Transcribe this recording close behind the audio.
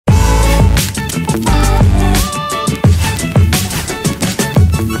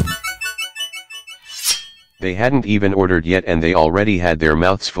They hadn't even ordered yet and they already had their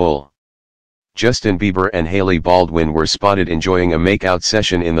mouths full. Justin Bieber and Hailey Baldwin were spotted enjoying a makeout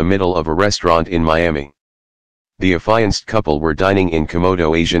session in the middle of a restaurant in Miami. The affianced couple were dining in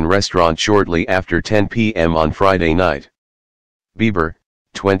Komodo Asian restaurant shortly after 10 p.m. on Friday night. Bieber,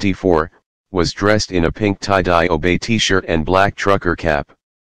 24, was dressed in a pink tie-dye Obey t-shirt and black trucker cap.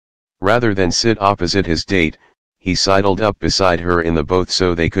 Rather than sit opposite his date, he sidled up beside her in the both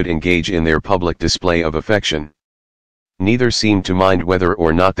so they could engage in their public display of affection. Neither seemed to mind whether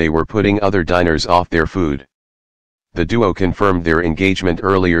or not they were putting other diners off their food. The duo confirmed their engagement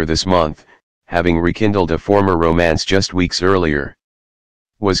earlier this month, having rekindled a former romance just weeks earlier.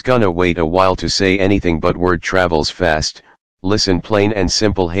 Was gonna wait a while to say anything but word travels fast. Listen, plain and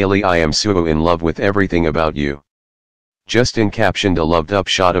simple, Hailey, I am so in love with everything about you. Justin captioned a loved-up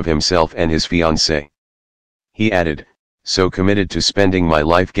shot of himself and his fiancée. He added, so committed to spending my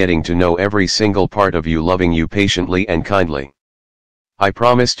life getting to know every single part of you, loving you patiently and kindly. I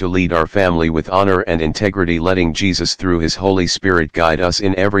promise to lead our family with honor and integrity, letting Jesus through his Holy Spirit guide us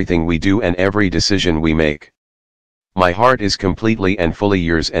in everything we do and every decision we make. My heart is completely and fully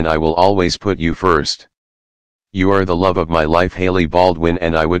yours and I will always put you first. You are the love of my life, Hailey Baldwin,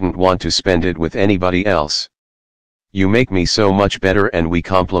 and I wouldn't want to spend it with anybody else. You make me so much better and we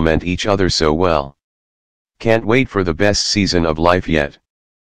complement each other so well. Can't wait for the best season of life yet.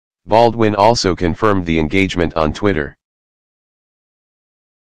 Baldwin also confirmed the engagement on Twitter.